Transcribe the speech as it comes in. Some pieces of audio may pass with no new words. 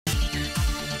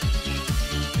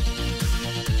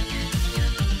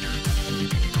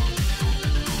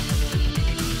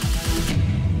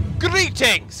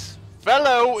Greetings,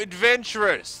 fellow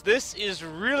adventurers. This is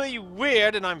really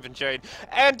weird, and I'm Venturian.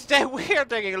 And today we are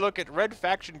taking a look at Red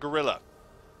Faction Guerrilla.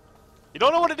 You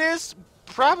don't know what it is?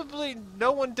 Probably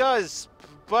no one does.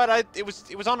 But it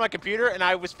was on my computer, and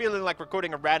I was feeling like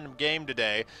recording a random game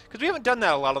today, because we haven't done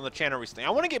that a lot on the channel recently. I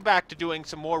want to get back to doing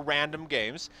some more random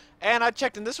games, and I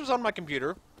checked, and this was on my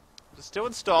computer. It was still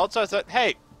installed, so I said,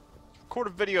 hey, record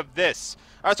a video of this.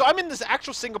 Alright, so I'm in this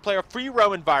actual single-player free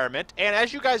roam environment, and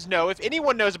as you guys know, if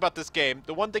anyone knows about this game,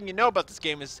 the one thing you know about this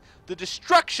game is the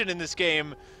destruction in this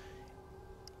game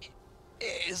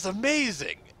is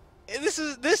amazing.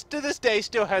 This to this day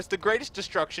still has the greatest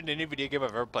destruction in any video game I've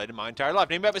ever played in my entire life.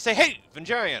 And you might say, hey,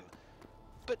 Venturian,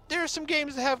 but there are some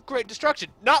games that have great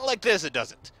destruction. Not like this, it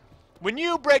doesn't. When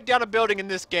you break down a building in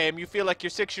this game, you feel like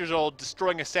you're 6 years old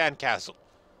destroying a sandcastle.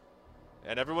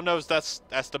 And everyone knows that's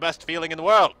the best feeling in the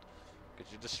world.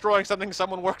 Because you're destroying something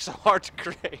someone worked so hard to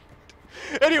create.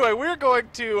 Anyway, we're going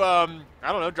to, I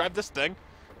don't know, drive this thing.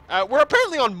 We're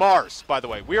apparently on Mars, by the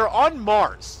way. We are on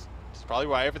Mars. That's probably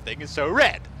why everything is so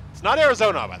red. It's not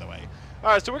Arizona, by the way.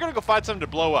 Alright, so we're going to go find something to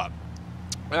blow up.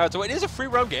 So it is a free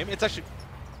roam game. It's actually...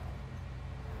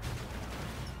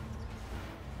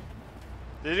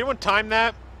 Did anyone time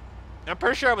that? I'm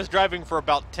pretty sure I was driving for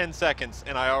about 10 seconds,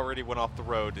 and I already went off the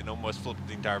road and almost flipped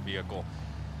the entire vehicle.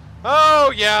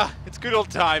 Oh, yeah, it's good old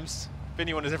times. If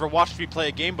anyone has ever watched me play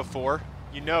a game before,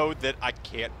 you know that I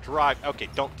can't drive. Okay,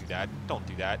 don't do that. Don't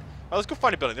do that. All right, let's go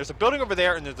find a building. There's a building over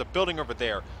there, and there's a building over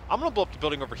there. I'm going to blow up the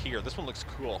building over here. This one looks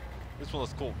cool. This one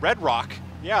looks cool. Red Rock.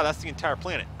 Yeah, that's the entire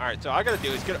planet. All right, so all I got to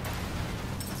do is get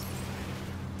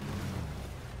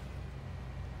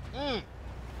a...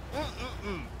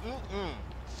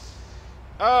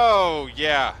 Oh,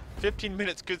 yeah. 15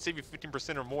 minutes could save you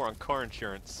 15% or more on car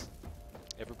insurance.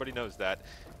 Everybody knows that.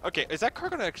 Okay, is that car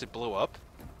going to actually blow up?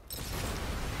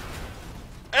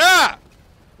 Ah!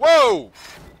 Whoa!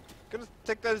 Gonna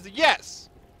take that as a yes.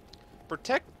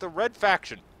 Protect the Red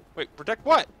Faction. Wait, protect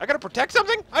what? I gotta protect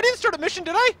something? I didn't start a mission,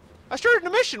 did I? I started a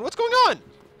mission. What's going on?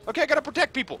 Okay, I gotta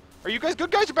protect people. Are you guys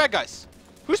good guys or bad guys?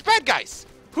 Who's bad guys?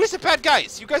 Who's the bad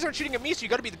guys? You guys aren't shooting at me, so you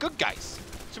gotta be the good guys.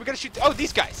 So we gotta shoot. Oh,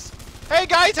 these guys. Hey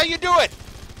guys, how you doing?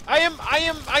 I am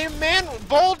man,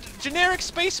 bold, generic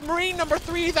space marine number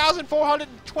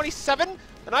 3427,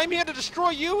 and I'm here to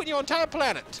destroy you and your entire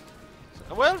planet.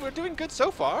 Well, we're doing good so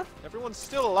far. Everyone's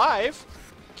still alive.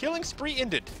 Killing spree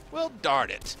ended. Well, darn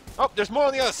it. Oh, there's more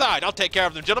on the other side. I'll take care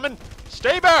of them, gentlemen.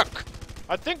 Stay back.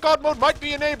 I think God mode might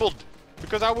be enabled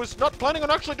because I was not planning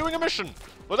on actually doing a mission.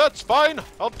 Well, that's fine.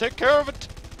 I'll take care of it.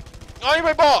 I'm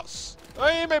a boss.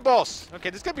 I am a boss. Okay,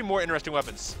 there's gotta be more interesting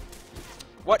weapons.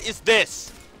 What is this?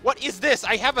 What is this?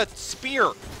 I have a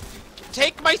spear.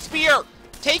 Take my spear.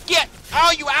 Take it.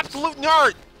 Oh, you absolute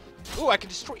nerd. Ooh, I can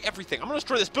destroy everything. I'm gonna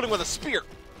destroy this building with a spear.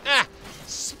 Ah,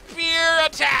 spear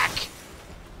attack.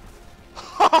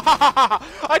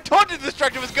 I told you the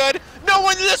destruction was good. No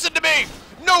one listened to me.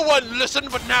 No one listened,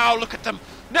 but now look at them.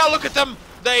 Now look at them.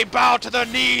 They bow to their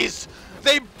knees.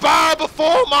 They bow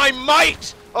before my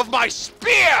might of my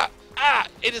spear. Ah,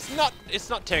 it's not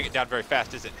tearing it down very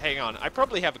fast, is it? Hang on, I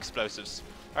probably have explosives.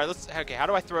 All right, okay, how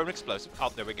do I throw an explosive? Oh,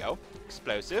 there we go.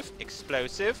 Explosive,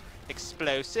 explosive,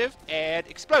 explosive, and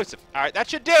explosive. All right, that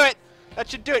should do it. That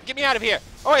should do it. Get me out of here.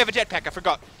 Oh, I have a jetpack, I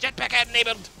forgot. Jetpack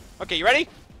enabled. Okay, you ready?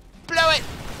 Blow it.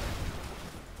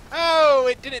 Oh,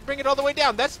 it didn't bring it all the way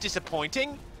down. That's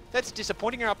disappointing. That's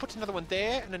disappointing. Here, I'll put another one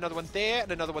there, and another one there,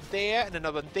 and another one there, and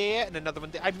another one there, and another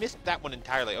one there. I missed that one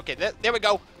entirely. Okay, there we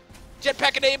go.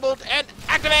 Jetpack enabled and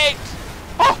activate!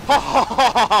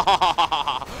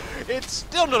 It's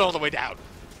still not all the way down.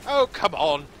 Oh, come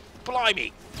on.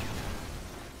 Blimey.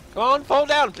 Come on, fall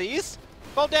down, please.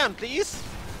 Fall down, please.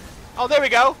 Oh, there we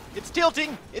go. It's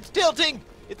tilting. It's tilting.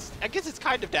 I guess it's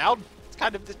kind of down. It's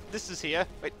kind of, this is here.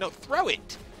 Wait, no, throw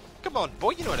it. Come on,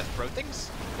 boy, you know how to throw things.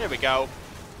 There we go.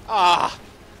 Ah,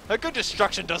 a good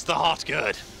destruction does the heart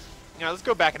good. Now, let's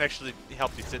go back and actually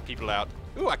help these people out.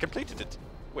 Ooh, I completed it.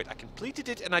 Wait, I completed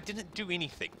it and I didn't do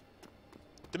anything.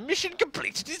 The mission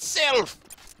completed itself!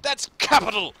 That's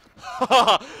capital!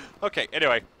 Okay,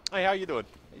 anyway. Hey, how you doing?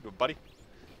 How you doing, buddy?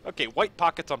 Okay, white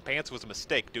pockets on pants was a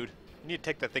mistake, dude. You need to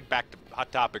take that thing back to Hot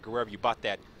Topic or wherever you bought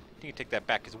that. You need to take that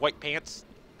back, because white pants,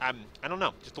 I don't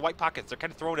know. Just the white pockets, they're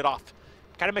kind of throwing it off.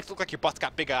 Kind of makes it look like your butt's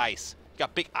got big eyes. You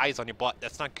got big eyes on your butt.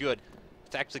 That's not good.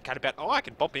 It's actually kind of bad. Oh, I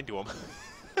can bump into them.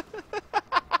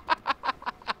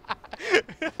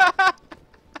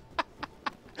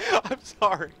 I'm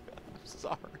sorry. I'm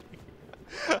sorry.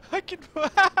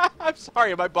 I'm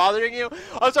sorry. Am I bothering you?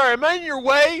 I'm sorry. Am I in your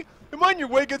way? Am I in your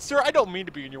way, good sir? I don't mean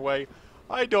to be in your way.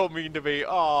 I don't mean to be.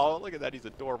 Oh, look at that. He's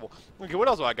adorable. Okay, what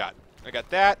else do I got? I got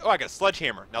that. Oh, I got a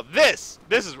sledgehammer. Now this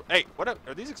is, hey, what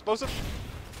are these explosive?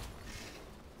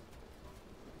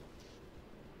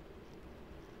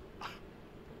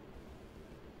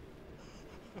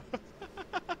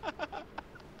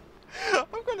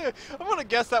 I'm gonna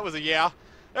guess that was a yeah.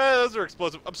 Those are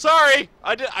explosive. I'm sorry.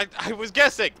 I was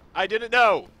guessing. I didn't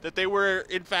know that they were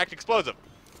in fact explosive.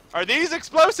 Are these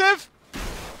explosive?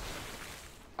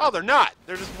 Oh, they're not.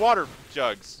 They're just water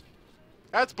jugs.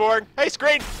 That's boring. Hey,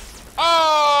 screen.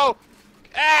 Oh!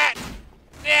 Ah!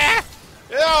 Yeah!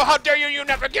 Oh, how dare you! You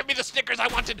never give me the Snickers I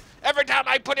wanted. Every time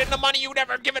I put in the money, you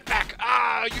never give it back.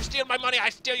 Ah! You steal my money, I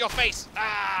steal your face.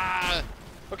 Ah!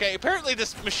 Okay, apparently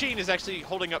this machine is actually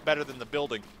holding up better than the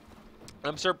building.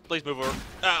 Sir, please move over.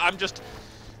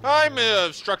 I'm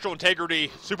a structural integrity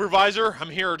supervisor. I'm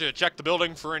here to check the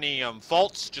building for any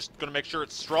faults. Just gonna make sure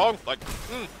it's strong. Like,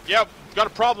 yep, got a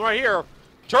problem right here.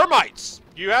 Termites.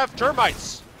 You have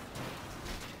termites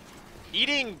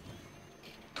eating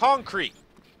concrete.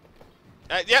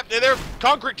 Yep, they're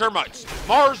concrete termites.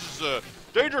 Mars is a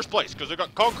dangerous place because they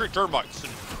got concrete termites.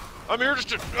 And I'm here just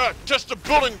to test the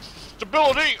building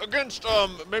stability against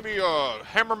maybe a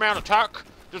hammerman attack.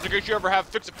 Just in case you ever have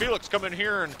Fix-It Felix come in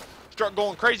here and start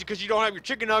going crazy because you don't have your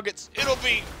chicken nuggets, it'll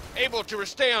be able to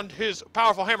withstand his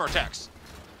powerful hammer attacks.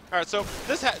 All right, so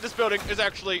this building is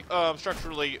actually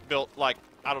structurally built like,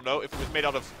 I don't know, if it was made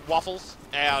out of waffles,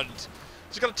 and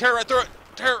it's gonna tear right through it.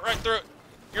 Tear it right through it.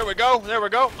 Here we go. There we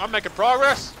go. I'm making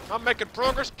progress. I'm making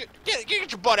progress.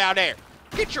 Get your butt out of there.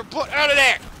 Get your butt out of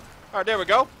there. All right, there we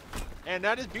go. And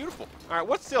that is beautiful. All right,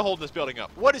 what's still holding this building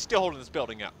up? What is still holding this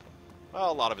building up? Well,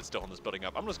 a lot of it's still holding this building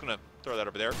up. I'm just gonna throw that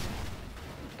over there.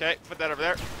 Okay, put that over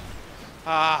there.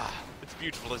 Ah, it's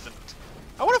beautiful, isn't it?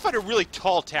 I want to find a really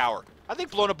tall tower. I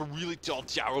think blowing up a really tall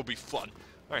tower will be fun.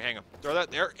 All right, hang on. Throw that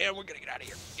there, and we're gonna get out of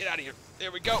here. Get out of here.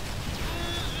 There we go.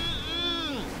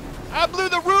 I blew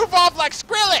the roof off like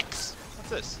Skrillex! What's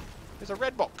this? There's a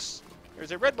red box.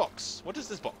 There's a red box. What is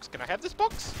this box? Can I have this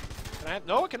box? Can I have...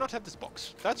 No, I cannot have this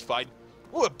box. That's fine.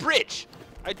 Oh, a bridge!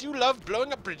 I do love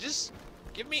blowing up bridges.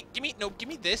 Give me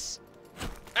this.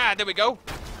 Ah, there we go. All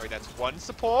right, that's one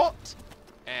support.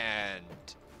 And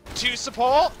two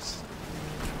supports.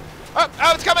 Oh,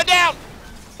 it's coming down!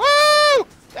 Woo!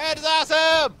 That is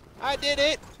awesome! I did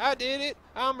it.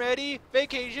 I'm ready.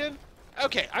 Vacation.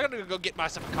 Okay, I'm gonna go get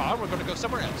myself a car. We're gonna go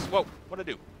somewhere else. Whoa, what'd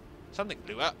I do? Something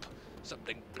blew up.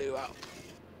 Something blew up.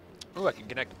 Oh, I can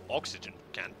connect oxygen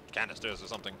canisters or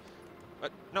something.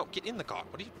 No, get in the car.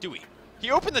 What are you doing? He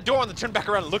opened the door and then turned back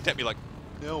around and looked at me like,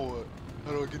 now what?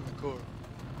 How do I get in the car?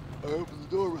 I opened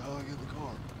the door, but how do I get in the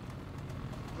car?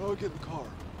 How do I get in the car?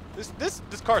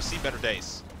 This car's seen better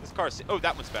days. This car's seen, oh,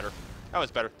 that one's better. That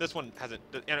one's better. This one hasn't,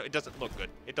 you know, it doesn't look good.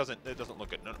 It doesn't look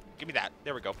good. No, give me that.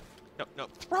 There we go. No,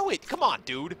 throw it. Come on,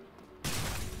 dude.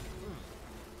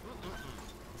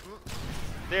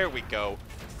 There we go.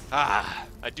 Ah,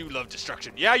 I do love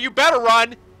destruction. Yeah, you better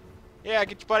run. Yeah,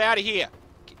 get your butt out of here.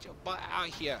 Get your butt out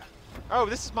of here. Oh,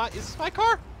 is this my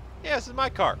car? Yeah, this is my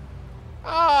car.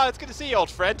 Ah, it's good to see you, old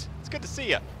friend. It's good to see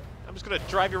you. I'm just gonna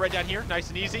drive you right down here, nice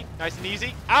and easy, nice and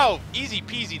easy. Ow, easy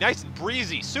peasy, nice and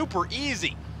breezy, super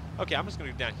easy. Okay, I'm just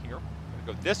gonna go down here. I'm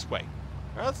gonna go this way.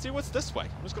 All right, let's see what's this way.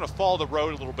 I'm just gonna follow the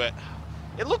road a little bit.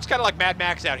 It looks kind of like Mad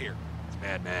Max out here. It's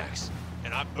Mad Max.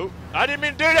 And I didn't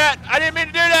mean to do that. I didn't mean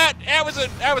to do that.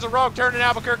 That was a wrong turn in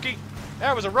Albuquerque.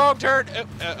 That was a wrong turn.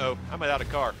 Uh-oh, I'm without a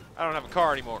car. I don't have a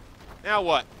car anymore. Now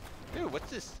what? Ooh, what's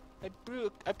this? I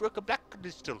broke a black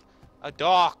crystal. A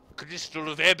dark crystal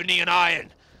of ebony and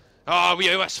iron. Oh, we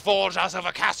must forge ourselves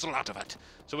a castle out of it,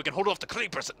 so we can hold off the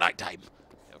creepers at nighttime.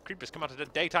 You know, creepers come out at the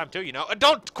daytime too, you know. And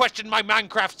don't question my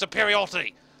Minecraft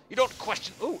superiority. You don't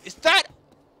question. Ooh, is that?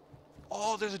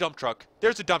 Oh, there's a dump truck.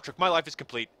 There's a dump truck. My life is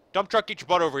complete. Dump truck, get your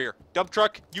butt over here. Dump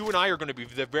truck, you and I are going to be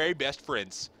the very best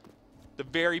friends. The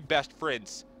very best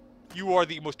friends. You are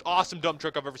the most awesome dump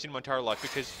truck I've ever seen in my entire life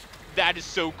because that is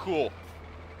so cool.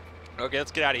 Okay,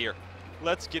 let's get out of here.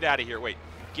 Let's get out of here. Wait.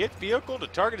 Get vehicle to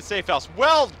targeted safe house.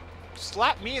 Well,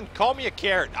 slap me and call me a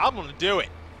carrot. I'm going to do it.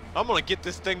 I'm going to get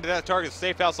this thing to that targeted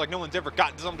safe house like no one's ever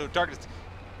gotten something to a target.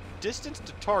 Distance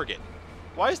to target.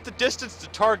 Why is the distance to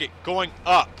target going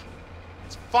up?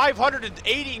 It's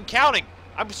 580 and counting.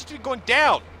 I'm supposed to be going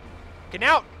down. Okay,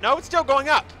 now, no, it's still going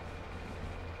up.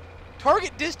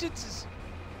 Target distance is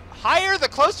higher the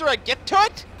closer I get to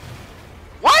it?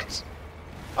 What?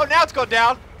 Oh, now it's going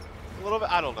down. A little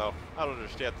bit. I don't know. I don't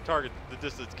understand. The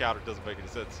distance counter doesn't make any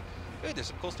sense. Hey, there's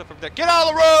some cool stuff over there. Get out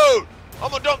of the road!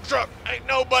 I'm a dump truck. Ain't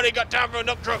nobody got time for a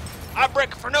dump truck. I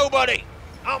break for nobody.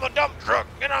 I'm a dump truck.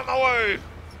 Get out of my way.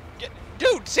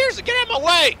 Dude, seriously, get out of my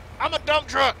way. I'm a dump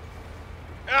truck.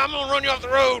 I'm gonna run you off the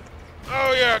road.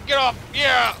 Oh yeah, get off.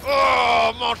 Yeah.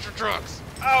 Oh, monster trucks.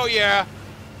 Oh yeah.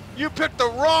 You picked the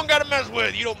wrong guy to mess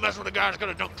with. You don't mess with a guy that's got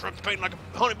a dump truck that's painted like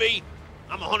a honeybee.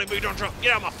 I'm a honeybee dump truck.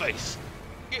 Get out of my face.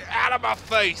 Get out of my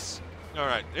face. All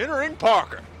right, entering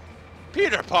Parker.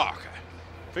 Peter Parker.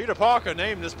 Peter Parker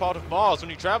named this part of Mars when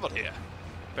he traveled here.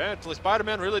 Apparently,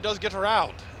 Spider-Man really does get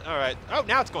around. All right. Oh,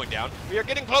 now it's going down. We are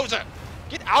getting closer.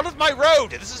 Get out of my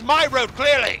road. This is my road,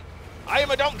 clearly. I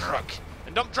am a dump truck.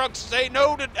 And dump trucks say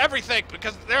no to everything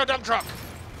because they're a dump truck.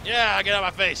 Yeah, get out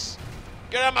of my face.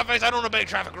 Get out of my face. I don't obey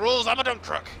traffic rules. I'm a dump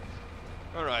truck.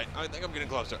 All right. I think I'm getting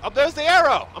closer. Oh, there's the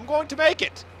arrow. I'm going to make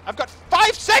it. I've got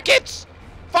 5 seconds.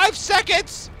 5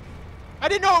 seconds. I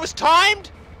didn't know it was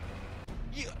timed.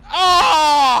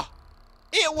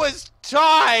 It was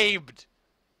timed.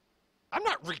 I'm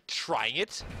not retrying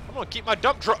it. I'm gonna keep my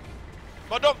dump truck.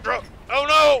 My dump truck. Oh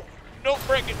no! Don't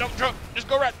break it, dump truck. Just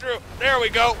go right through. There we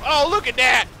go. Oh, look at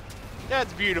that.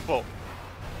 That's beautiful.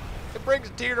 It brings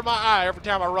a tear to my eye every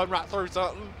time I run right through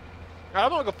something. All right, I'm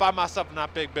gonna go find myself in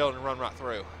that big building and run right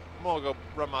through. I'm gonna go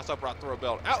run myself right through a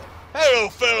building. Oh, hello,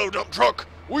 fellow dump truck.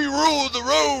 We rule the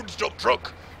roads, dump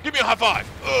truck. Give me a high five.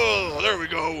 Oh, there we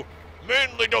go.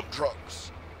 Manly dump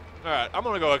trucks. All right, I'm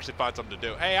gonna go actually find something to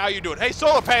do. Hey, how you doing? Hey,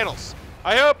 solar panels.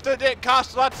 I hope that it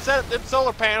costs a lot to set up them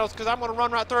solar panels because I'm gonna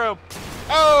run right through them.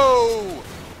 Oh,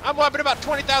 I'm wiping about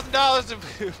 $20,000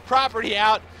 of property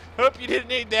out. Hope you didn't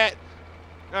need that.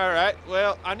 All right,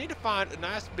 well, I need to find a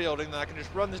nice building that I can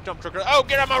just run this dump truck. Oh,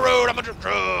 get out of my road, I'm a dump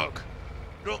truck.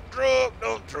 Dump truck,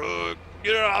 dump truck.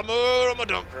 Get out of my road, I'm a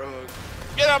dump truck.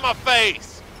 Get out of my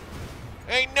face.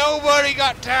 Ain't nobody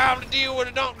got time to deal with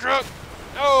a dump truck.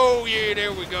 Oh, yeah,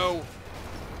 there we go.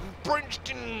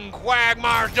 Princeton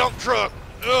Quagmire's dump truck.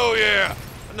 Oh, yeah.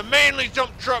 And the Manly's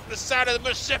dump truck this side of the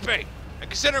Mississippi. And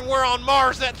considering we're on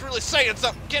Mars, that's really saying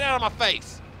something. Get out of my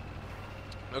face.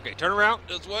 Okay, turn around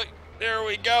this way. There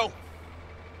we go.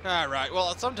 All right,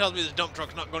 well, some tells me this dump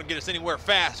truck's not going to get us anywhere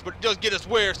fast, but it does get us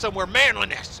somewhere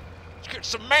manliness. Let's get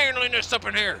some manliness up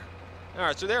in here. All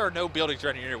right, so there are no buildings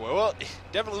right here anywhere. Well, it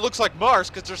definitely looks like Mars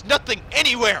because there's nothing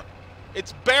anywhere.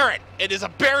 It's barren. It is a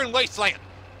barren wasteland.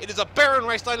 It is a barren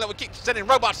wasteland that we keep sending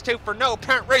robots to for no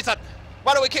apparent reason.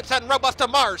 Why do we keep sending robots to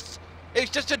Mars? It's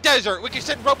just a desert. We can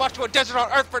send robots to a desert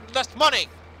on Earth for less money.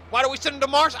 Why do we send them to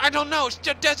Mars? I don't know. It's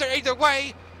just a desert either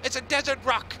way. It's a desert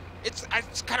rock. It's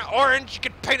kind of orange. You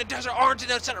could paint a desert orange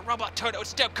and then send a robot to it. It would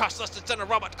still cost less to send a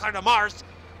robot to climb to Mars.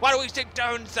 Why do we stick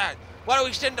down inside? Why do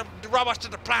we send the robots to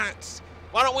the planets?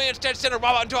 Why don't we instead send a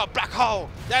robot into a black hole?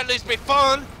 That'd at least be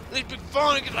fun. At least be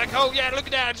fun. Like, oh yeah, look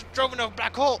at that. I just drove into a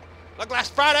black hole. Like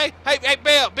last Friday. Hey,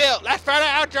 Bill. Last Friday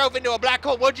I drove into a black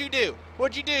hole. What'd you do?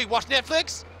 You watch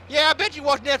Netflix? Yeah, I bet you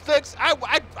watch Netflix.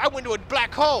 I went to a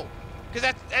black hole. Cause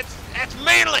that's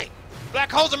manly.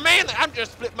 Black holes are manly. I'm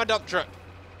just flipping my dump truck.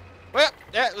 Well,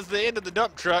 that was the end of the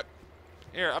dump truck.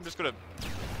 Here, I'm just gonna.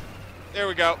 There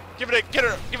we go. Give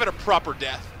it a proper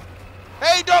death.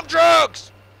 Hey, dump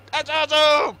trucks! That's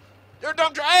awesome! You're a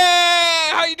dump truck. Hey,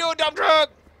 how you doing, dump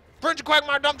truck? Prince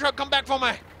Quagmire dump truck, come back for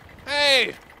me.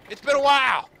 Hey, it's been a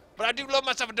while, but I do love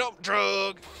myself a dump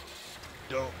truck.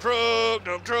 Dump truck,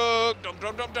 dump truck,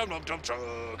 dump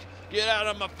truck. Get out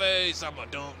of my face, I'm a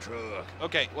dump truck.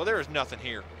 Okay, well there is nothing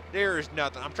here. There is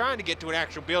nothing. I'm trying to get to an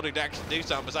actual building to actually do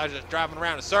something besides just driving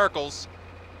around in circles.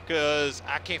 Because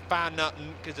I can't find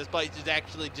nothing, because this place is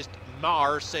actually just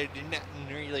Mars, so there's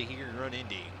nothing really here to run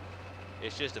into.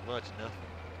 It's just a bunch of nothing.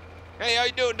 Hey, how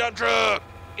you doing, dump truck?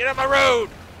 Get out of my road!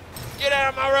 Get out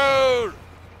of my road!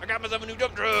 I got myself a new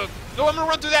dump truck. No, I'm gonna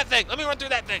run through that thing. Let me run through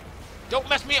that thing. Don't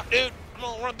mess me up, dude. I'm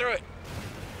gonna run through it.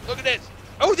 Look at this.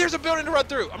 Oh, there's a building to run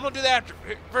through. I'm gonna do that after.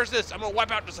 First this, I'm gonna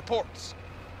wipe out the supports.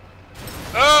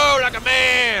 Oh, like a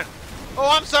man. Oh,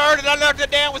 I'm sorry. Did I knock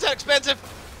that down? Was that expensive?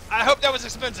 I hope that was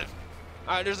expensive.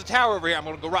 All right, there's a tower over here. I'm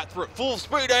gonna go right through it. Full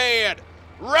speed ahead.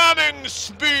 Ramming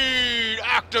speed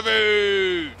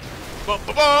activate. Bum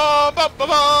ba bum bum ba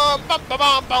bum bum ba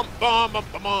bum bum bum bum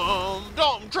ba bum.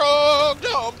 Dump truck,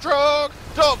 dump truck,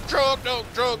 dump truck,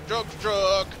 dump truck, dump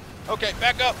truck. Okay,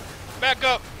 back up, back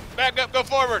up, back up. Go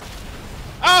forward.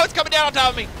 Oh, it's coming down on top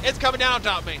of me. It's coming down on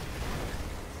top of me.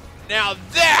 Now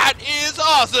that is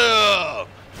awesome.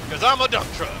 Because I'm a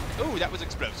dump truck. Ooh, that was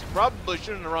explosive. Probably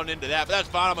shouldn't have run into that, but that's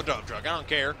fine. I'm a dump truck. I don't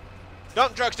care.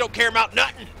 Dump trucks don't care about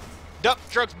nothing. Dump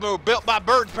trucks were built by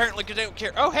birds, apparently, because they don't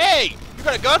care. Oh, hey! You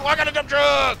got a gun? Well, I got a dump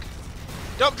truck!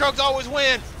 Dump trucks always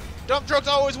win. Dump trucks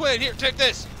always win. Here, take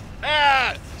this.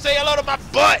 Ah! Say hello to my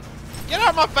butt! Get out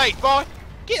of my face, boy!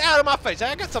 Get out of my face.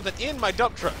 I got something in my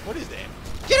dump truck. What is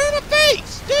that? Get out of my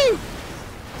face, dude!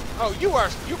 Oh, you're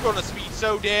gonna be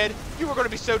so dead. You are gonna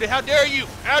be so dead. How dare you?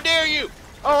 How dare you?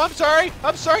 Oh, I'm sorry.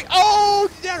 I'm sorry. Oh,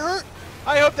 did that hurt?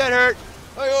 I hope that hurt.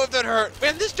 I hope that hurt.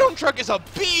 Man, this dump truck is a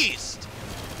beast.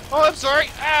 Oh, I'm sorry.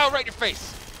 Ow, right in your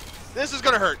face. This is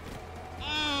gonna hurt.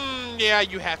 Yeah,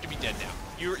 you have to be dead now.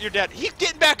 You're dead. He's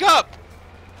getting back up.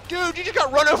 Dude, you just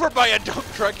got run over by a dump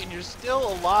truck and you're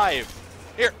still alive.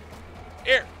 Here,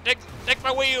 take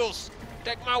my wheels.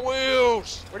 Take my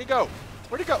wheels. Where'd he go?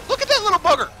 Where'd he go? Look at that little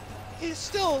bugger. He's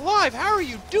still alive. How are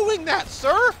you doing that,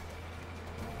 sir?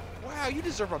 Wow, you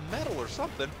deserve a medal or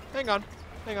something. Hang on.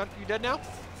 You dead now?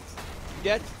 You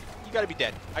dead? You gotta be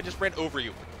dead. I just ran over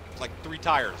you. Like 3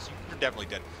 tires. You're definitely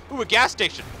dead. Ooh, a gas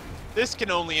station. This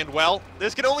can only end well.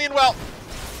 This can only end well.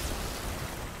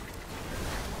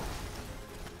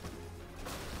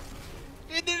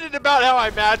 It did it about how I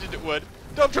imagined it would.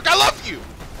 Dump truck, I love you!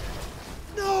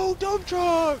 No, dump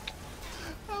truck!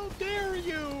 How dare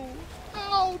you?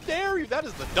 How dare you? That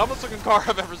is the dumbest looking car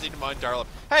I've ever seen in my entire life.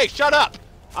 Hey, shut up!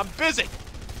 I'm busy!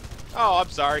 Oh, I'm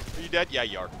sorry. Are you dead? Yeah,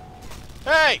 you are.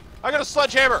 Hey! I got a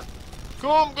sledgehammer!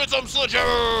 Come get some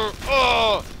sledgehammer!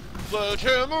 Oh!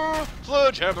 Sledgehammer!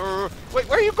 Sledgehammer! Wait,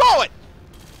 where are you going?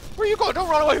 Where are you going? Don't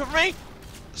run away from me!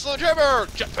 Sledgehammer!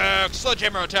 Jetpack!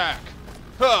 Sledgehammer attack!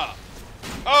 Huh!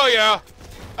 Oh, yeah!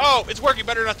 Oh, it's working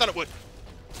better than I thought it would.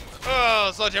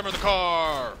 Oh, sledgehammer in the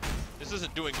car! This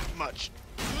isn't doing much.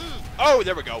 Oh,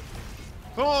 there we go.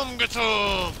 Come get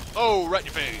some! Oh, right in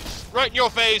your face. Right in your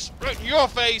face. Right in your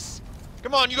face.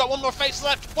 Come on, you got one more face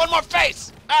left. One more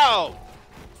face! Ow!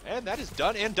 And that is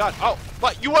done and done. Oh,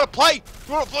 what? You want to play?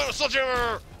 You want to play with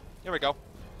sledgehammer? There we go.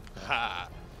 Ha!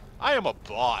 I am a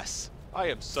boss. I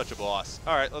am such a boss.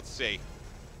 All right, let's see.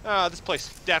 This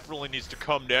place definitely needs to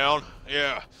come down.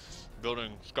 Yeah,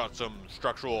 building's got some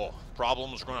structural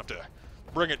problems. We're gonna have to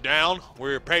bring it down.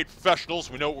 We're paid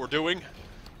professionals. We know what we're doing.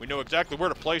 We know exactly where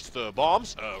to place the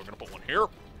bombs. We're gonna put one here.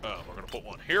 We're gonna put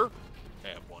one here,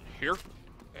 and one here,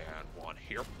 and one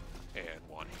here, and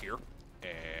one here,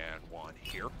 and one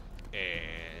here,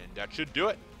 and that should do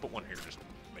it. Put one here just to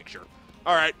make sure.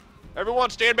 All right,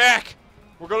 everyone, stand back.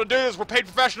 We're gonna do this. We're paid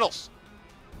professionals.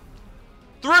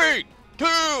 3, 2,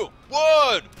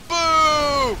 1,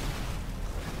 boom!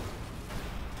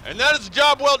 And that is a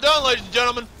job well done, ladies and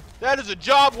gentlemen. That is a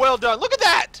job well done. Look at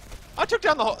that! I took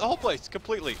down the whole place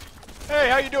completely. Hey,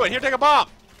 how you doing? Here, take a bomb.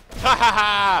 Ha ha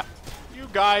ha! You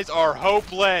guys are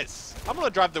hopeless. I'm gonna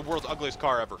drive the world's ugliest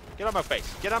car ever. Get out of my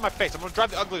face. Get out of my face. I'm gonna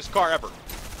drive the ugliest car ever.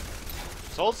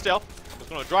 Just hold still. I'm just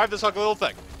gonna drive this ugly little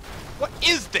thing. What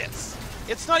is this?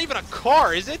 It's not even a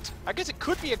car, is it? I guess it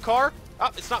could be a car. Oh,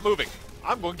 it's not moving.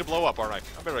 I'm going to blow up, aren't I?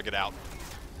 I better get out.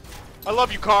 I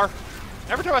love you, car.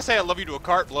 Every time I say I love you to a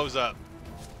car, it blows up.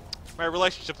 My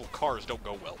relationships with cars don't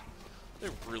go well. They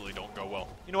really don't go well.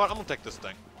 You know what? I'm gonna take this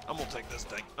thing. I'm gonna take this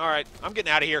thing. All right, I'm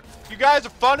getting out of here. You guys are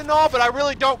fun and all, but I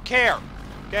really don't care.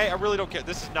 Okay, I really don't care.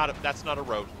 This is not a, that's not a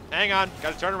road. Hang on,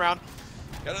 gotta turn around.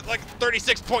 Got a, like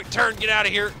 36-point turn, get out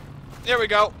of here. There we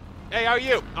go. Hey, how are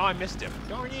you? Oh, I missed him.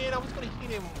 Darn it, I was gonna hit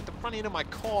him with the front end of my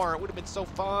car. It would have been so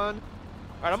fun.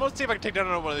 All right, I'm gonna see if I can take down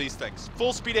another one of these things.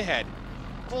 Full speed ahead.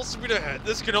 Full speed ahead.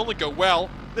 This can only go well.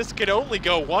 This can only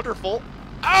go wonderful.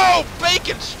 Oh,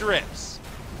 bacon strips.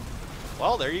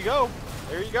 Well, there you go.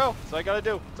 There you go. That's all I gotta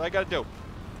do. That's all I gotta do.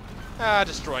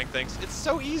 Destroying things. It's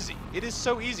so easy. It is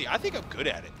so easy. I think I'm good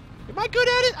at it. Am I good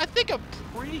at it? I think I'm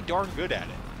pretty darn good at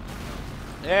it.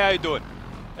 Hey, how you doing?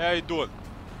 Hey, how you doing?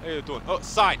 How you doing? Oh,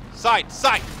 sign. Sign.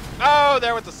 Sign. Oh,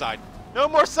 there with the sign. No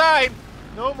more sign.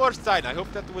 No more sign. I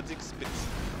hope that was expensive.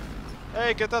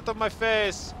 Hey, get out of my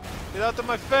face. Get out of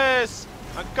my face.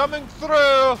 I'm coming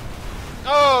through.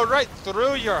 Oh, right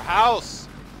through your house.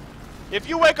 If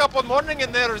you wake up one morning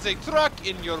and there is a truck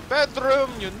in your bedroom,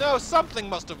 you know something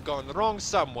must have gone wrong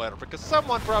somewhere because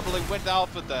someone probably went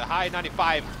off of the High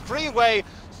 95 freeway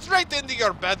straight into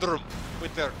your bedroom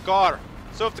with their car.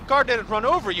 So if the car didn't run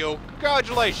over you,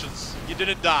 congratulations, you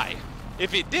didn't die.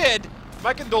 If it did,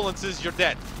 my condolences, you're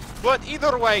dead. But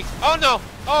either way, oh no,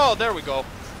 oh, there we go.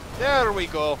 There we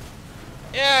go.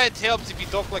 Yeah, it helps if you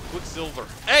talk like Quicksilver.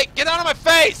 Hey, get out of my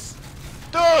face!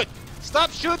 Dude, stop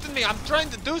shooting me. I'm trying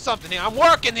to do something here. I'm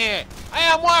working here. I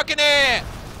am working here.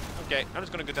 Okay, I'm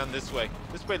just going to go down this way.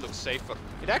 This way looks safer.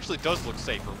 It actually does look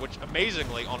safer, which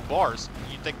amazingly on bars,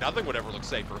 you'd think nothing would ever look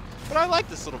safer. But I like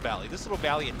this little valley. This little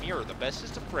valley and me are the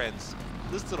bestest of friends.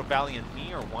 This little valley and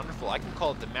me are wonderful. I can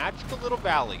call it the magical little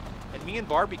valley. And me and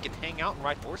Barbie can hang out and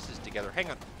ride horses together. Hang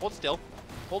on. Hold still.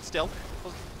 Hold still.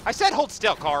 I said hold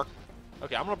still, car.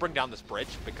 Okay, I'm going to bring down this bridge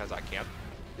because I can.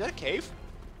 Is that a cave?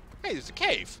 Hey, there's a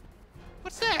cave.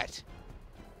 What's that?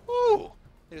 Ooh,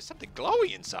 there's something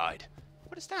glowy inside.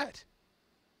 What is that?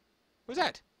 Who's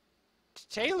that?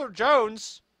 Taylor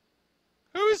Jones?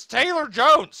 Who is Taylor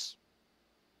Jones?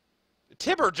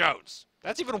 Timber Jones.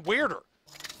 That's even weirder.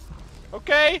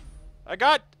 Okay, I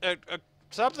got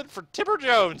something for Timber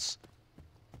Jones.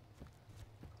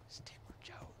 It's Timber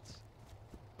Jones.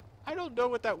 I don't know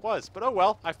what that was, but oh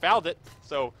well, I found it.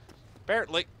 So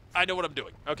apparently, I know what I'm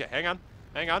doing. Okay, hang on,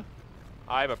 hang on.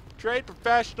 I'm a trade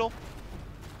professional.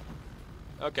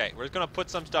 Okay, we're just gonna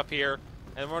put some stuff here,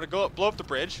 and we're gonna go blow up the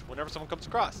bridge whenever someone comes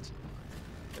across.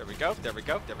 There we go, there we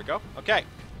go, there we go. Okay,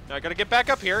 now I gotta get back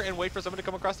up here and wait for someone to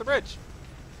come across the bridge.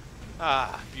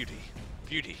 Ah, beauty,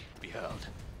 beauty, behold.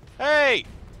 Hey,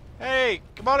 hey,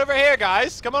 come on over here,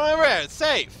 guys. Come on over here. It's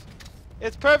safe.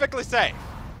 It's perfectly safe.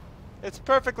 It's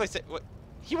perfectly safe. What?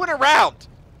 He went around.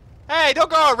 Hey,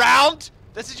 don't go around.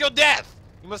 This is your death.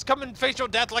 You must come and face your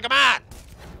death like a man.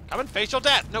 Come and face your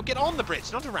death. No, get on the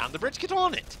bridge, not around the bridge. Get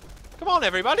on it. Come on,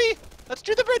 everybody. Let's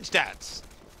do the bridge dance.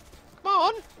 Come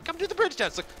on. Come do the bridge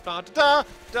dance. Like, da da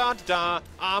da da da.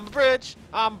 I'm a bridge.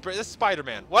 I'm a bridge. This is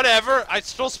Spider-Man. Whatever. I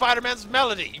stole Spider-Man's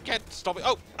melody. You can't stop me.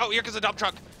 Oh, here comes a dump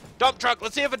truck. Dump truck.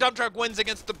 Let's see if a dump truck wins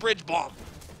against the bridge bomb.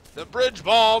 The bridge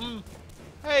bomb.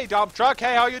 Hey, dump truck.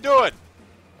 Hey, how you doing?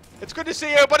 It's good to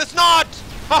see you, but it's not.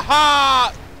 Ha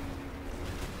ha.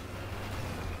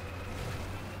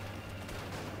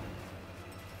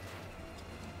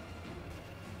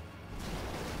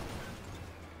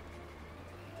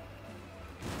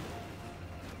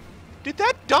 Did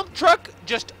that dump truck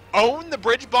just own the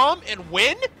bridge bomb and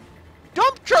win?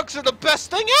 Dump trucks are the best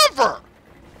thing ever!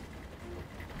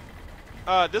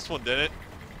 This one didn't.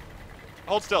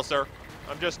 Hold still, sir.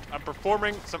 I'm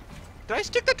performing some... Did I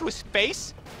stick that to his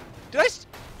face?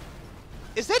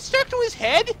 Is that stuck to his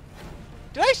head?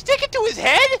 Did I stick it to his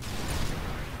head?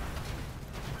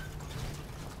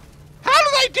 How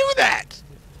did I do that?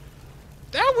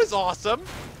 That was awesome.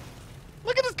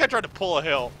 Look at this guy trying to pull a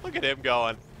hill. Look at him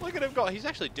going. Look at him going. He's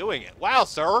actually doing it. Wow,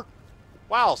 sir.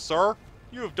 Wow, sir.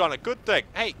 You have done a good thing.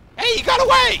 Hey, he got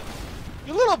away!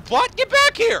 You little butt, get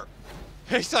back here!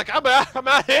 He's like, I'm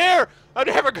out here! I'm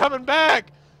never coming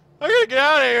back! I gotta get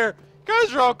out of here! You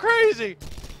guys are all crazy!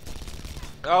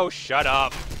 Oh, shut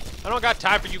up. I don't got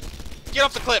time for you. Get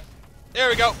off the cliff. There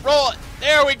we go. Roll it.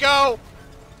 There we go.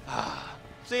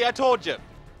 See, I told you.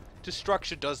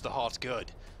 Destruction does the heart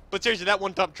good. But seriously, that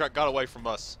one dump truck got away from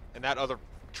us. And that other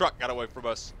truck got away from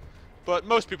us. But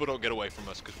most people don't get away from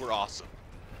us because we're awesome.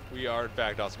 We are, in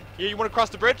fact, awesome. Here, you want to cross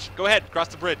the bridge? Go ahead. Cross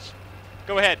the bridge.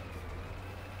 Go ahead.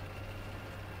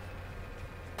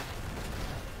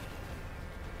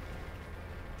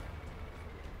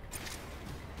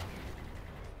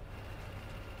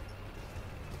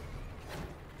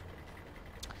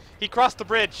 He crossed the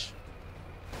bridge.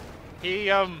 He,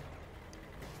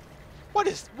 what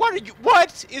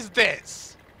is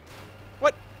this?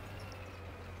 What?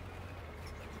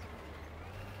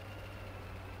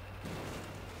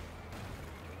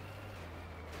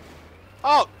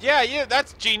 Oh, yeah,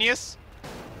 that's genius.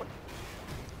 What?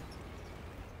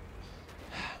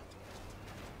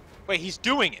 Wait, he's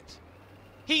doing it.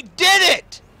 He did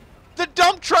it! The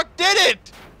dump truck did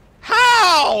it!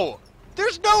 How?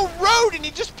 There's no road and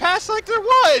he just passed like there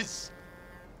was!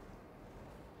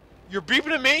 You're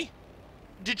beeping at me?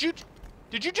 Did you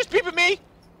just beep at me?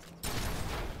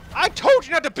 I told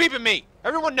you not to beep at me!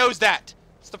 Everyone knows that!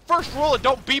 It's the first rule of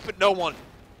don't beep at no one.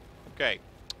 Okay.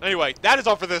 Anyway, that is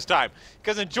all for this time. You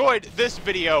guys enjoyed this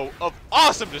video of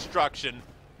awesome destruction.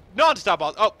 Non-stop.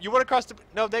 Oh, you want to cross the...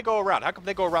 No, they go around. How come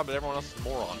they go around but everyone else is a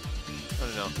moron? I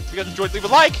don't know. If you guys enjoyed, leave a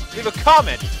like, leave a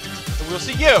comment, and we'll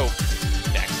see you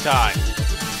next time.